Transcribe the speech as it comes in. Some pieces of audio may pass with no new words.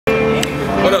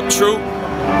What up, True?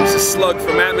 This is Slug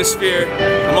from Atomosphere.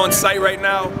 I'm on site right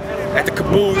now at the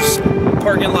Caboose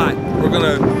parking lot. We're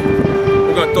gonna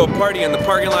throw a party in the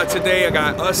parking lot today. I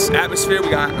got us, Atomosphere. We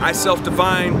got I Self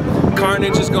Divine.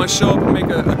 Carnage is gonna show up and make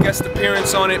a guest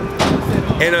appearance on it.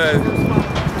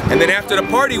 And then after the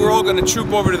party, we're all gonna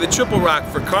troop over to the Triple Rock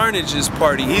for Carnage's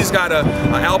party. He's got an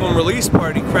album release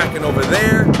party cracking over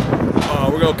there.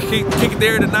 We're gonna kick it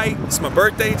there tonight. It's my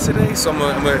birthday today, so I'm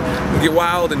gonna get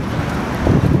wild and,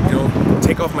 you know,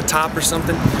 take off my top or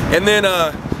something. And then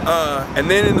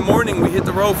in the morning we hit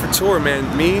the road for tour,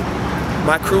 man. Me,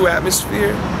 my crew,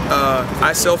 Atomosphere,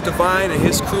 I Self Divine, and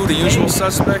his crew, the Usual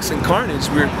Suspects, and Carnage.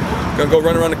 We're gonna go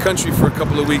run around the country for a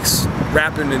couple of weeks,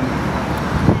 rapping and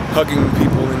hugging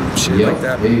people and shit like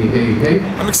that. Hey.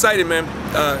 I'm excited, man.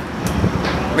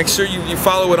 Make sure you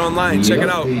follow it online. Check it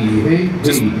out.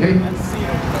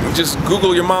 Just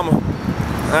Google your mama.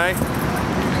 All right.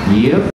 Yep.